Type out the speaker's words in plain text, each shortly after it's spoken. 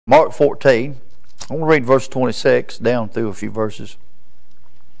Mark 14. I want to read verse 26 down through a few verses.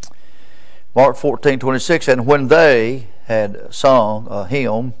 Mark 14:26. And when they had sung a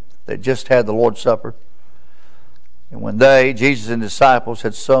hymn that just had the Lord's Supper, and when they, Jesus and the disciples,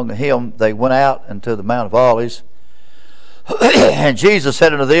 had sung a hymn, they went out into the Mount of Olives. And Jesus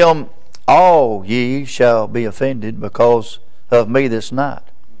said unto them, All ye shall be offended because of me this night.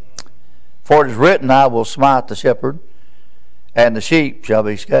 For it is written, I will smite the shepherd, and the sheep shall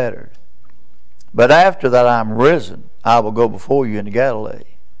be scattered. But after that I am risen, I will go before you into Galilee.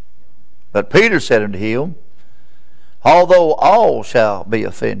 But Peter said unto him, Although all shall be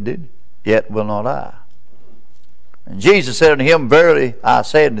offended, yet will not I. And Jesus said unto him, Verily I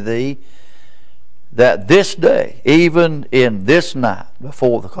say unto thee, that this day, even in this night,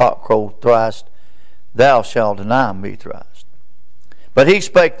 before the cock crow thrice, thou shalt deny me thrice. But he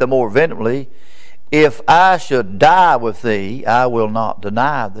spake the more vehemently, If I should die with thee, I will not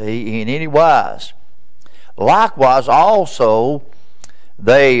deny thee in any wise. Likewise also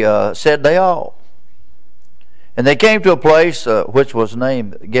they said they all. And they came to a place which was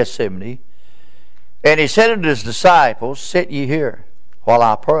named Gethsemane. And he said unto his disciples, Sit ye here while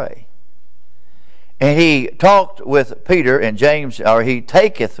I pray. And he talked with Peter and James, or he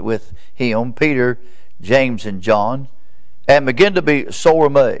taketh with him Peter, James, and John, and began to be sore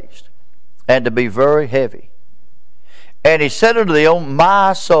amazed, and to be very heavy. And he said unto them,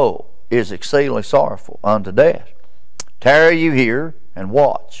 My soul is exceedingly sorrowful unto death. Tarry you here, and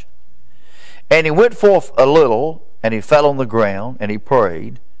watch. And he went forth a little, and he fell on the ground, and he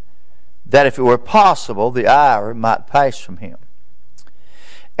prayed, that if it were possible, the hour might pass from him.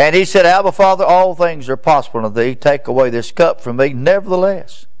 And he said, Abba, Father, all things are possible unto thee. Take away this cup from me.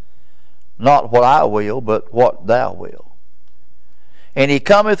 Nevertheless, not what I will, but what thou wilt. And he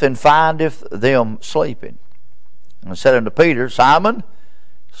cometh and findeth them sleeping. And said unto Peter, Simon,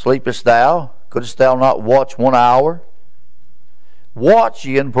 sleepest thou? Couldest thou not watch 1 hour? Watch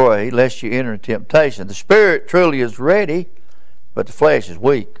ye and pray, lest ye enter into temptation. The spirit truly is ready, but the flesh is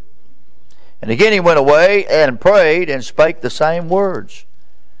weak. And again he went away and prayed and spake the same words.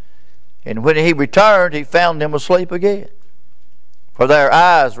 And when he returned, he found them asleep again. For their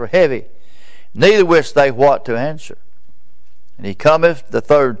eyes were heavy, neither wist they what to answer. And he cometh the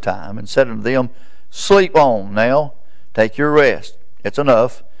third time, and said unto them, Sleep on now, take your rest. It's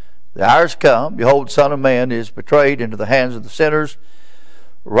enough. The hour is come. Behold, the Son of Man is betrayed into the hands of the sinners.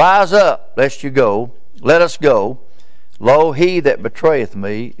 Rise up, lest you go. Let us go. Lo, he that betrayeth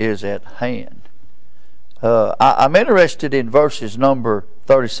me is at hand. I'm interested in verses number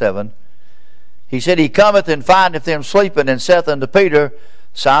 37. He said, He cometh and findeth them sleeping, and saith unto Peter,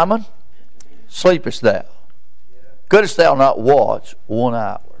 Simon, sleepest thou? Couldest thou not watch 1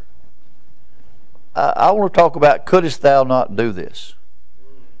 hour? I want to talk about, couldest thou not do this?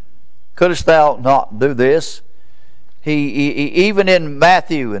 Couldest thou not do this? Even in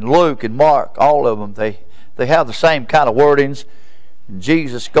Matthew and Luke and Mark, all of them, they have the same kind of wordings. And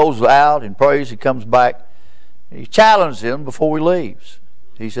Jesus goes out and prays. He comes back. He challenged them before he leaves.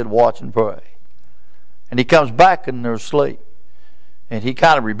 He said, watch and pray. And he comes back and they're asleep. And he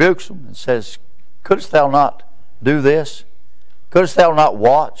kind of rebukes them and says, couldest thou not do this? Couldest thou not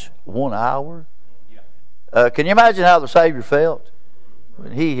watch 1 hour? Can you imagine how the Savior felt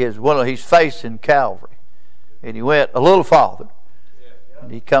when he's facing Calvary? And he went a little farther.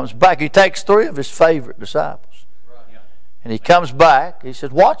 And he comes back. He takes 3 of his favorite disciples. And he comes back. He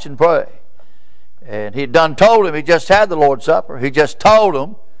says, watch and pray. And he done told him, he just had the Lord's Supper. He just told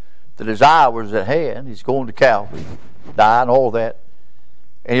him that his hour was at hand. He's going to Calvary, die and all that.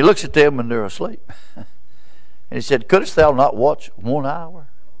 And he looks at them and they're asleep. And he said, couldest thou not watch 1 hour?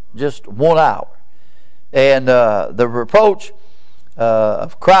 Just 1 hour. And the reproach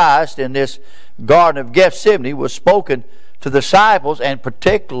of Christ in this Garden of Gethsemane was spoken to the disciples, and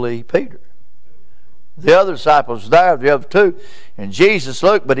particularly Peter. The other disciples there, the other 2, and Jesus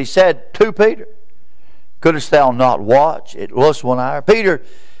looked, but he said to Peter, couldest thou not watch at least 1 hour? Peter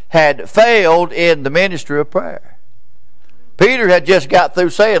had failed in the ministry of prayer. Peter had just got through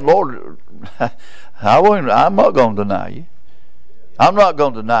saying, Lord, I'm not going to deny you. I'm not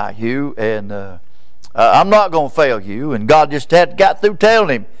going to deny you, and I'm not going to fail you. And God just had got through telling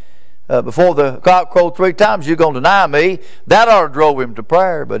him, before the cock crowed 3 times, you're going to deny me. That ought to drove him to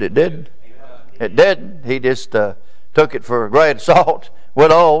prayer, but it didn't. It didn't. He just took it for a grain of salt,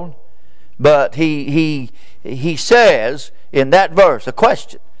 went on. But he says in that verse, a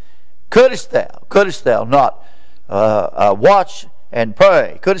question, couldest thou not watch and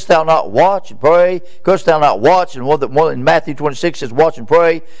pray? Couldest thou not watch and pray? Couldest thou not watch? And one in Matthew 26 says, watch and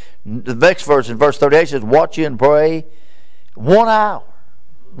pray. The next verse in verse 38 says, watch ye and pray 1 hour.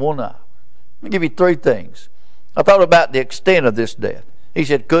 1 hour. Let me give you 3 things. I thought about the extent of this death. He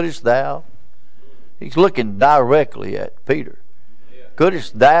said, couldest thou? He's looking directly at Peter.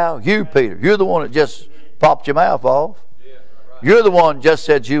 Couldest thou? You, Peter. You're the one that just popped your mouth off. You're the one that just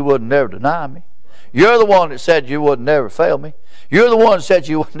said you would never deny me. You're the one that said you would never fail me. You're the one that said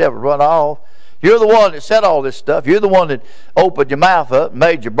you would never run off. You're the one that said all this stuff. You're the one that opened your mouth up and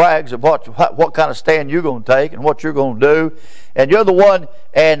made your brags of what kind of stand you're going to take and what you're going to do. And you're the one,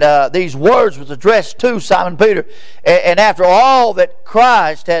 and these words was addressed to Simon Peter. And after all that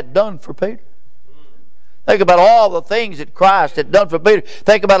Christ had done for Peter. Think about all the things that Christ had done for Peter.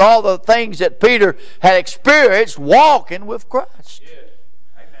 Think about all the things that Peter had experienced walking with Christ. Yes.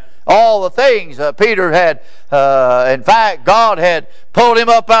 All the things Peter had, in fact, God had pulled him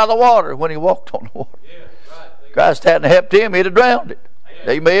up out of the water when he walked on the water. Yes, right. Christ hadn't helped him, he'd have drowned it. Yes.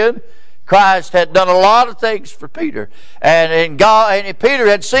 Amen. Christ had done a lot of things for Peter. And Peter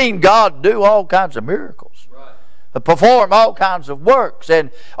had seen God do all kinds of miracles. Perform all kinds of works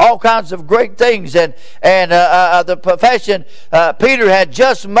and all kinds of great things, and the profession Peter had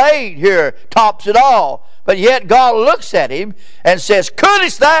just made here tops it all. But yet God looks at him and says,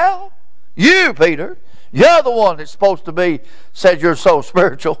 couldest thou? You, Peter, you're the one that's supposed to be, said you're so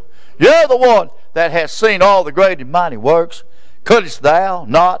spiritual. You're the one that has seen all the great and mighty works. Couldest thou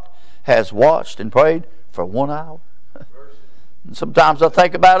not has watched and prayed for 1 hour? And sometimes I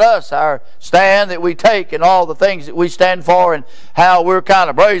think about us, our stand that we take and all the things that we stand for, and how we're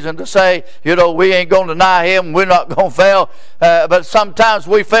kind of brazen to say, you know, we ain't going to deny him, we're not going to fail. But sometimes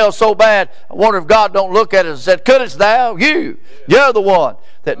we fail so bad, I wonder if God don't look at us and said, couldest thou? You're the one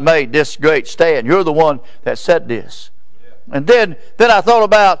that made this great stand. You're the one that said this. And then I thought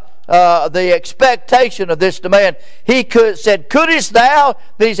about the expectation of this demand. He said, couldest thou?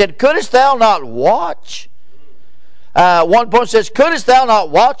 Then he said, couldest thou not watch? One point says, couldest thou not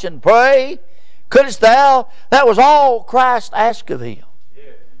watch and pray? Couldest thou? That was all Christ asked of him.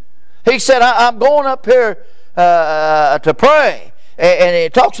 He said, I'm going up here to pray. And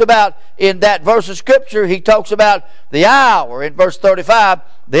it talks about, in that verse of Scripture, he talks about the hour. In verse 35,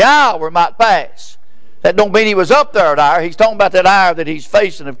 the hour might pass. That don't mean he was up there at hour. He's talking about that hour that he's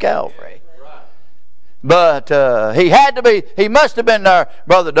facing of Calvary. But he must have been there,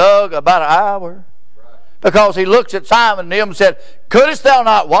 Brother Doug, about an hour. Because he looks at Simon and him and said, couldest thou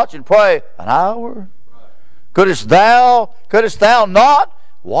not watch and pray an hour? Couldest thou not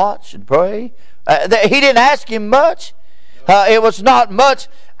watch and pray? He didn't ask him much. It was not much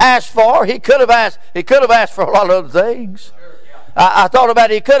asked for. He could have asked for a lot of other things. I thought about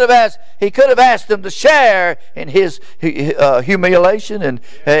it. He could have asked him to share in his humiliation and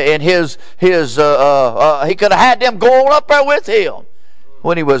in his he could have had them going up there with him.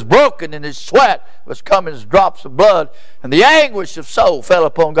 When he was broken and his sweat was coming as drops of blood and the anguish of soul fell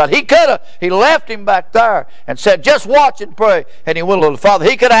upon God. He left him back there and said, just watch and pray. And he went a little farther.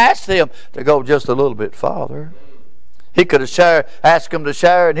 He could have asked him to go just a little bit farther. He could have asked him to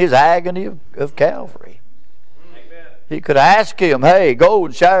share in his agony of Calvary. Amen. He could have asked him, hey, go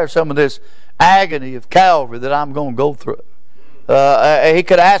and share some of this agony of Calvary that I'm going to go through. He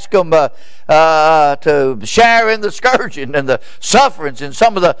could ask them to share in the scourging and the sufferings and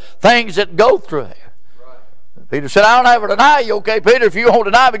some of the things that go through there. Right. Peter said, I don't ever deny you. Okay, Peter, if you won't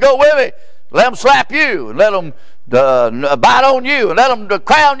deny me, go with me. Let them slap you and let them bite on you and let them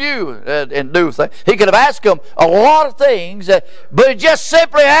crown you and do things. He could have asked them a lot of things, but he just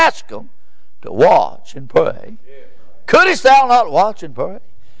simply asked them to watch and pray. Yeah. Couldest thou not watch and pray?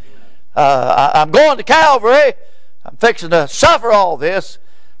 I'm going to Calvary. I'm fixing to suffer all this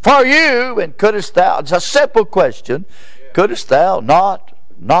for you, and couldest thou? It's a simple question. Yeah. Couldest thou not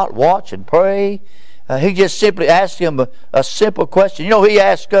watch and pray? He just simply asked him a simple question. You know, he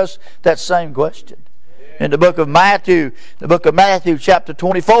asked us that same question. In the book of Matthew chapter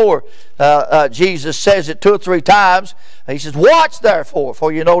 24, Jesus says it 2 or 3 times. He says, watch therefore,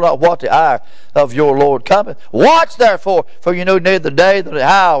 for you know not what the hour of your Lord cometh. Watch therefore, for you know neither the day nor the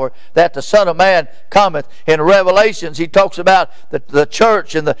hour that the Son of Man cometh. In Revelations, he talks about the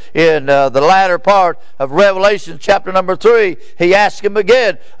church in the latter part of Revelation chapter number 3. He asks him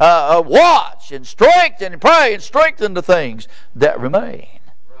again, watch and strengthen and pray and strengthen the things that remain.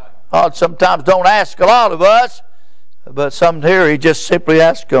 God sometimes don't ask a lot of us, but some here he just simply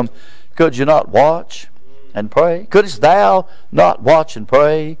asks them, could you not watch and pray? Couldst thou not watch and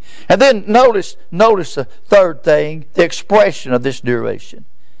pray? And then notice the third thing, the expression of this duration.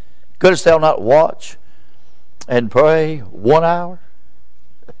 Couldst thou not watch and pray 1 hour?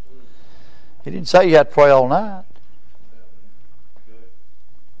 He didn't say you had to pray all night.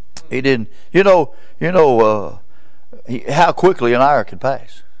 He didn't. how quickly an hour could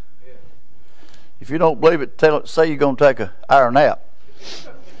pass. If you don't believe it, say you're going to take an hour nap.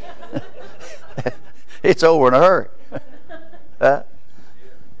 It's over in a hurry.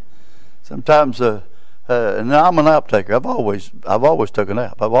 Sometimes, and I'm a nap taker. I've always took a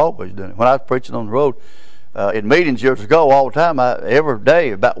nap. I've always done it. When I was preaching on the road in meetings years ago, all the time, every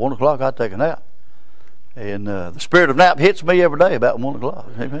day about 1 o'clock, I'd take a nap. And the spirit of nap hits me every day about 1 o'clock.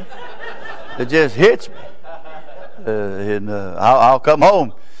 Amen. It just hits me. And I'll come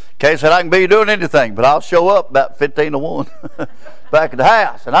home. Kay said I can be doing anything, but I'll show up about 15 to 1 back at the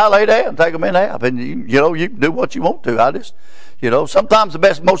house, and I lay down and take a nap. And you can do what you want to. I just, sometimes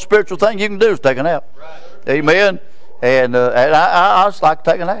the most spiritual thing you can do is take a nap. Right. Amen. And I just like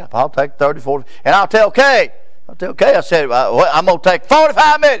to take a nap. I'll take 30, 40, and I'll tell Kay, I said, I'm going to take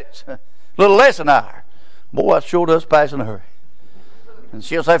 45 minutes, a little less than an hour. Boy, that sure does pass in a hurry. And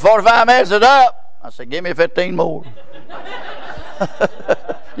she'll say, 45 minutes is up. I said, give me 15 more.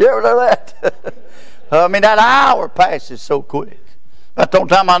 You ever know that? I mean, that hour passes so quick. About the only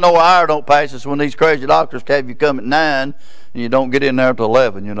time I know an hour don't pass is when these crazy doctors have you come at 9 and you don't get in there until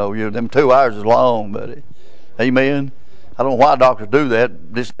 11. Them 2 hours is long, buddy. Amen. I don't know why doctors do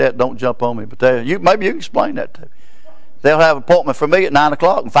that. That don't jump on me. But maybe you can explain that to me. They'll have an appointment for me at 9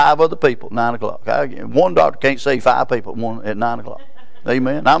 o'clock and 5 other people at 9 o'clock. One doctor can't see 5 people at 9 o'clock.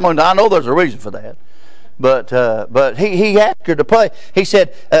 Amen. I know there's a reason for that. But he asked her to pray. He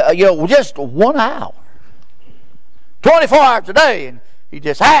said, just 1 hour. 24 hours a day. And he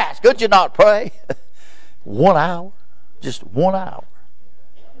just asked, could you not pray? 1 hour. Just 1 hour.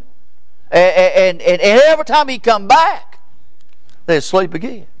 And every time he come back, they'd sleep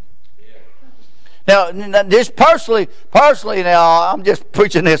again. Now, just personally, now, I'm just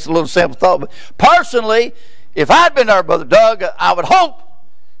preaching this a little simple thought, but personally, if I'd been there, Brother Doug, I would hope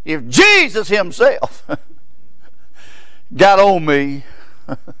if Jesus himself got on me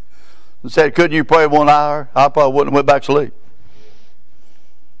and said, couldn't you pray 1 hour? I probably wouldn't have went back to sleep.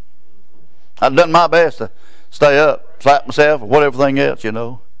 I'd done my best to stay up, slap myself, or whatever thing else, I'd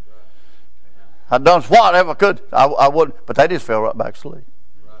done whatever I could. I wouldn't, but they just fell right back to sleep.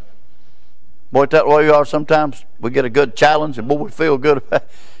 Boy, that way you are sometimes. We get a good challenge, and boy, we feel good about it.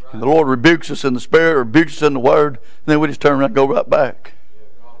 And the Lord rebukes us in the Spirit, rebukes us in the Word, and then we just turn around and go right back.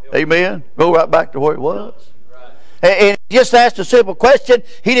 Amen? Go right back to where it was. And he just asked a simple question.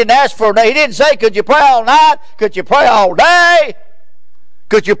 He didn't ask for a day. He didn't say, could you pray all night? Could you pray all day?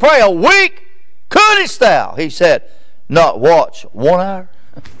 Could you pray a week? Couldest thou? He said, not watch 1 hour.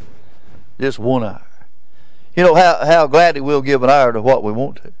 Just 1 hour. How gladly we'll give an hour to what we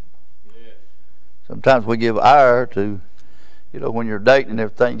want to. Sometimes we give an hour to, when you're dating and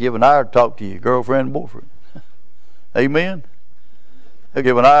everything, give an hour to talk to your girlfriend and boyfriend. Amen? They'll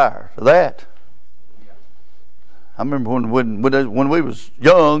give an hour for that. I remember when we was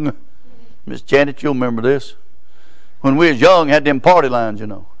young, Miss Janet, you'll remember this. When we was young, had them party lines,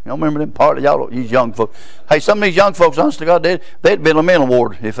 Y'all remember them party? Y'all, these young folks. Hey, some of these young folks, honest to God, they'd been a mental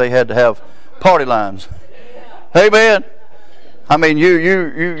ward if they had to have party lines. Amen. I mean,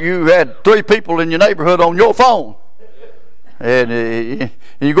 you had 3 people in your neighborhood on your phone. And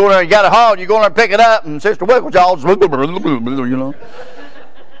you go there and you got a hog, you go there and pick it up, and Sister Wigglejaw's,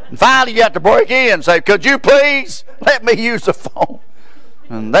 And finally you have to break in and say, could you please let me use the phone?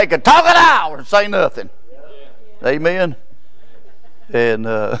 And they could talk an hour and say nothing. Amen. And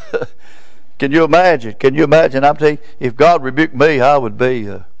can you imagine? I'm telling you, if God rebuked me, I would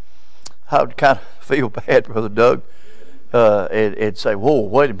kind of feel bad, Brother Doug. And say, whoa,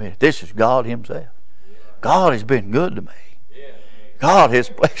 wait a minute, this is God himself. God has been good to me. God has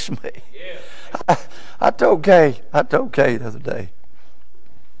blessed me. I told Kay the other day,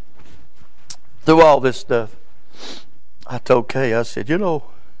 through all this stuff, I told Kay, I said, God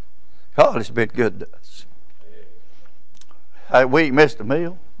has been good to us. We ain't missed a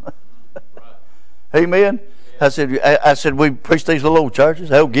meal. Amen. I said, we preach these little old churches.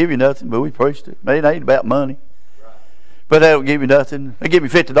 They don't give you nothing, but we preached it. It ain't about money. But they don't give you nothing. They give me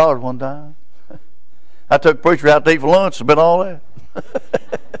 $50 one time. I took a preacher out to eat for lunch. It's been all that.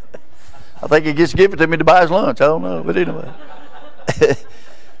 I think he just give it to me to buy his lunch. I don't know, but anyway.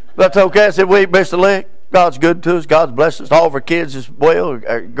 But I told Kay, I said, we ain't missed a lick. God's good to us. God's blessed us. All of our kids is well.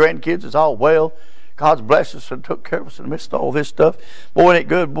 Our grandkids is all well. God's blessed us and took care of us in the midst of all this stuff. Boy, ain't it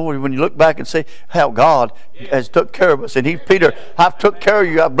good, boy, when you look back and see how God has took care of us. And Peter, I've took care of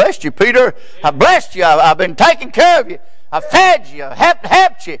you. I've blessed you, Peter. I've blessed you. I've been taking care of you. I've fed you. I've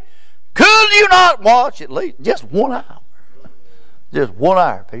helped you. Could you not watch at least just 1 hour? Just 1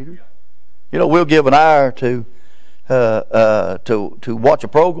 hour, Peter. We'll give an hour to watch a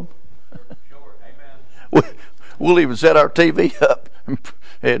program. We'll even set our TV up.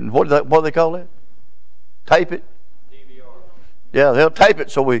 And what do they call that? Tape it? DVR. Yeah, they'll tape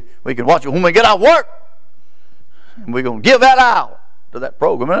it so we can watch it when we get out of work. And we're going to give that hour to that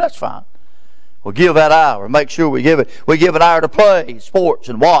program, and that's fine. We'll give that hour. Make sure we give it. We give an hour to play sports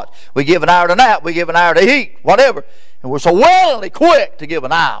and watch. We give an hour to nap. We give an hour to eat, whatever. And we're so willingly quick to give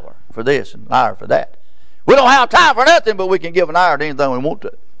an hour for this and an hour for that. We don't have time for nothing, but we can give an hour to anything we want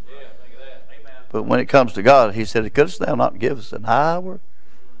to. Yeah, think of that. Amen. But when it comes to God, He said, couldst thou not give us an hour?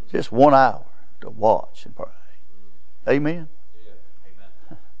 Just 1 hour to watch and pray. Amen? Yeah.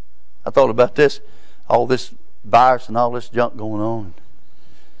 Amen. I thought about this, all this virus and all this junk going on.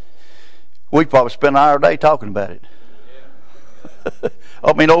 We probably spend an hour a day talking about it. Yeah.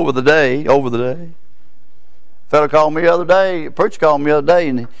 I mean, over the day. A fella called me the other day, a preacher called me the other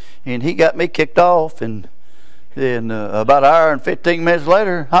day, and he got me kicked off, and then about an hour and 15 minutes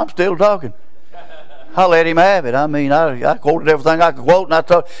later, I'm still talking. I let him have it. I mean, I quoted everything I could quote,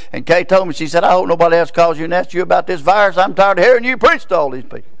 and Kay told me, she said, I hope nobody else calls you and asks you about this virus. I'm tired of hearing you preach to all these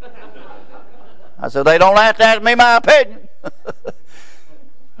people. I said, they don't have to ask me my opinion.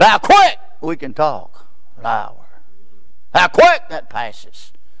 Now quick, we can talk an hour. How quick that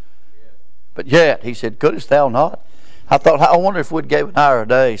passes. But yet, he said, couldst thou not? I wonder if we'd give an hour a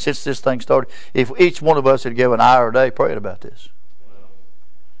day since this thing started. If each one of us had given an hour a day praying about this.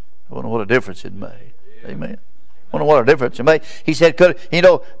 I wonder what a difference it made. Amen. I wonder what a difference it made. He said,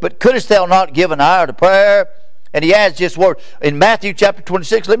 but couldst thou not give an hour to prayer? And he adds this word in Matthew chapter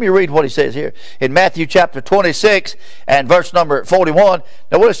 26. Let me read what he says here. In Matthew chapter 26 and verse number 41.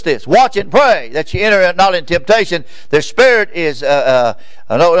 Now what's this? Watch and pray that you enter not in temptation. The spirit is,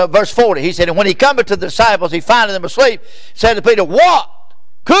 verse 40. He said, and when he cometh to the disciples, he findeth them asleep. Said to Peter, what?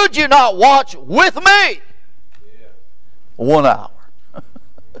 Could you not watch with me? Yeah. 1 hour.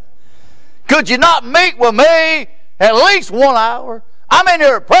 Could you not meet with me at least 1 hour? I'm in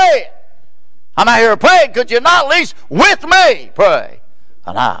here praying. I'm out here praying. Could you not at least with me pray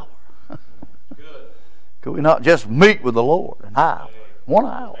an hour? Good. Could we not just meet with the Lord an hour? 1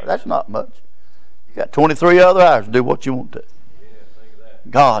 hour. That's not much. You got 23 other hours to do what you want to. Yeah, think of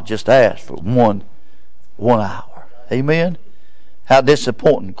that. God just asked for one hour. Amen? How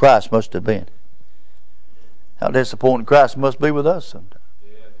disappointing Christ must have been. How disappointing Christ must be with us sometimes.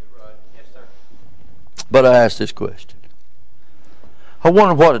 Yeah, you're right. Yes, sir. But I ask this question. I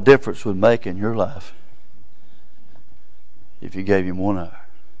wonder what a difference would make in your life if you gave Him 1 hour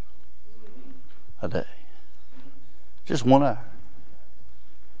a day. Just 1 hour.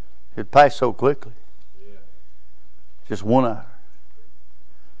 It'd pass so quickly. Yeah. Just 1 hour.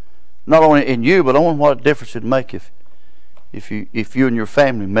 Not only in you, but I wonder what a difference it'd make if you and your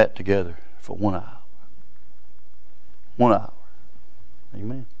family met together for 1 hour. 1 hour.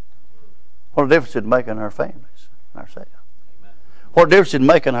 Amen. What a difference it'd make in our families, ourselves. What a difference it'd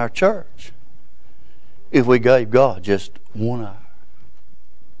make in our church if we gave God just 1 hour.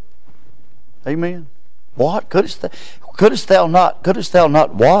 Amen. What? Couldst thou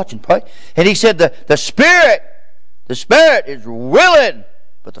not watch and pray? And he said the spirit is willing,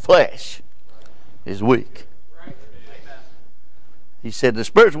 but the flesh is weak. He said the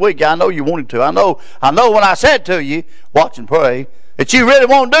spirit's weak. I know you wanted to. I know when I said to you, watch and pray, that you really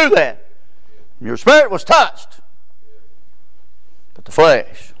won't do that. Your spirit was touched. But the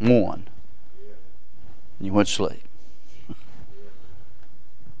flesh won. And you went to sleep.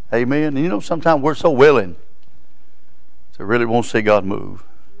 Amen. And sometimes we're so willing to really want to see God move.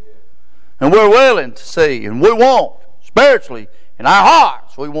 And we're willing to see, and we want, spiritually, in our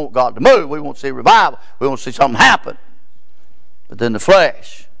hearts, we want God to move. We want to see revival. We want to see something happen. But then the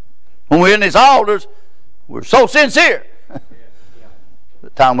flesh, when we're in these altars, we're so sincere. The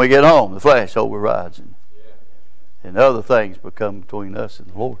time we get home, the flesh overrides and other things become between us and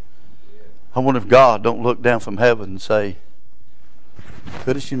the Lord. I wonder if God don't look down from heaven and say,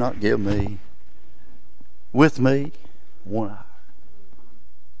 couldst you not give me, with me, 1 hour?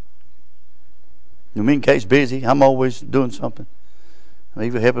 Me and Kate's busy. I'm always doing something. I'm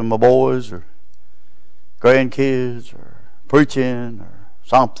either helping my boys or grandkids or preaching or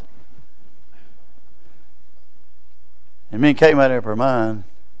something. And me and Kate made up our mind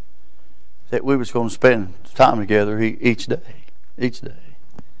that we was going to spend time together each day.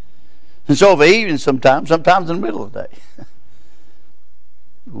 And so over evening sometimes in the middle of the day,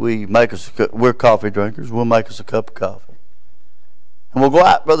 we're coffee drinkers, we'll make us a cup of coffee. And we'll go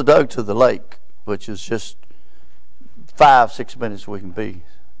out, Brother Doug, to the lake, which is just 5-6 minutes we can be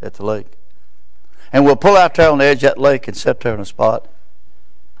at the lake. And we'll pull out there on the edge of that lake and sit there in a spot.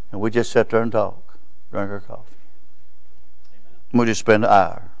 And we just sit there and talk, drink our coffee. And we'll just spend an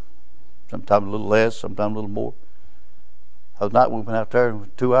hour. Sometimes a little less, sometimes a little more. other night we went out there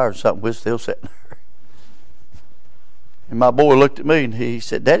and 2 hours or something, we're still sitting there. And my boy looked at me and he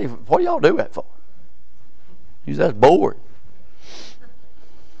said, Daddy, what do y'all do that for? He said, that's boring.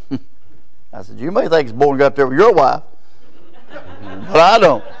 I said, you may think it's boring to go up there with your wife, but I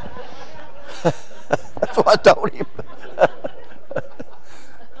don't. That's what I told him.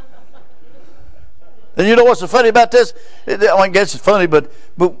 And you know what's so funny about this? I guess it's funny, but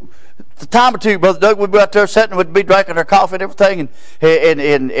the time or two, Brother Doug, we'd be out there sitting, we'd be drinking our coffee and everything,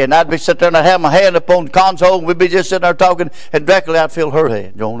 and I'd be sitting there and I'd have my hand up on the console, and we'd be just sitting there talking, and directly I'd feel her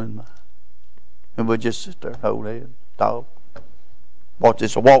hand joining mine. And we'd just sit there, hold hands, talk. Watch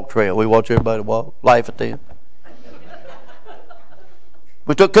this, a walk trail. We watch everybody walk, laugh at them.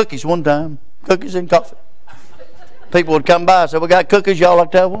 We took cookies one time, cookies and coffee. People would come by and say, we got cookies, y'all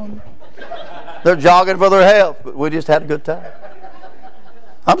like to have one? They're jogging for their health, but we just had a good time.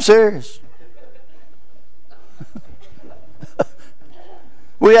 I'm serious.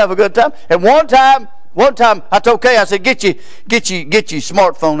 We have a good time. And one time I told Kay, I said, get your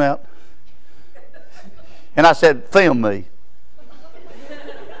smartphone out. And I said, film me.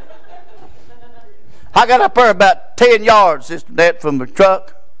 I got up there about 10 yards, Sister Nat, from the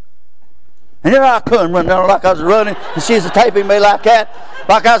truck. And here I come running down like I was running. And she's taping me like that.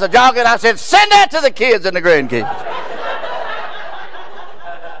 Like I was jogging. I said, send that to the kids and the grandkids.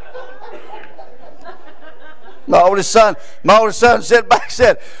 My oldest son sat back and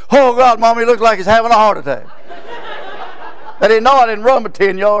said, oh God, Mommy, he looks like he's having a heart attack. They didn't know I didn't run but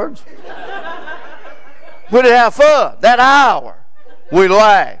 10 yards. We didn't have fun. That hour, we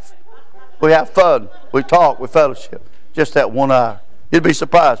laugh. We have fun. We talk. We fellowship. Just that 1 hour. You'd be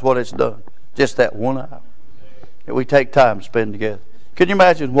surprised what it's done. Just that 1 hour that we take time to spend together. Can you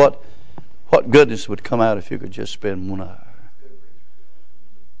imagine what goodness would come out if you could just spend 1 hour?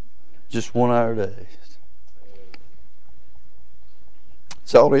 Just 1 hour a day.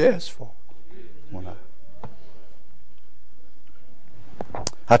 That's all he asks for. 1 hour.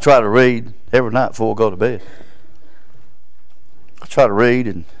 I try to read every night before I go to bed. I try to read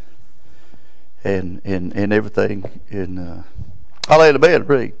and everything. And I lay in the bed and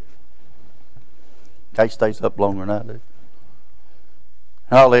read. Kay stays up longer than I do.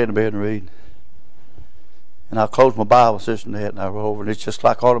 And I'll lay in the bed and read. And I'll close my Bible, Sister Nat, and I roll over, and it's just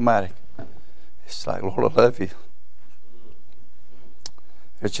like automatic. It's like, Lord, I love you.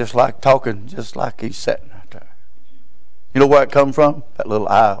 It's just like talking, just like he's sitting right there. You know where it come from? That little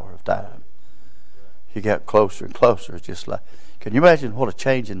hour of time. You got closer and closer. It's just like, can you imagine what a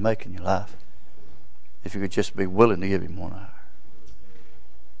change in making your life if you could just be willing to give him 1 hour?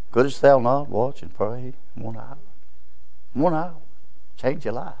 Couldest thou not watch and pray 1 hour? 1 hour. Change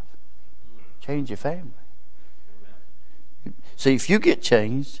your life. Change your family. See, if you get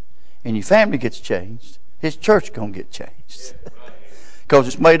changed and your family gets changed, his church going to get changed. Because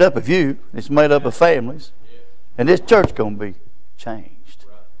it's made up of you. It's made up of families. And this church going to be changed.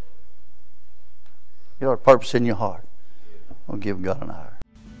 You have a purpose in your heart. I'll give God an hour.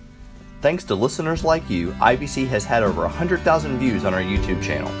 Thanks to listeners like you, IBC has had over 100,000 views on our YouTube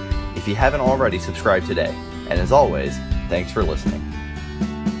channel. If you haven't already, subscribe today. And as always, thanks for listening.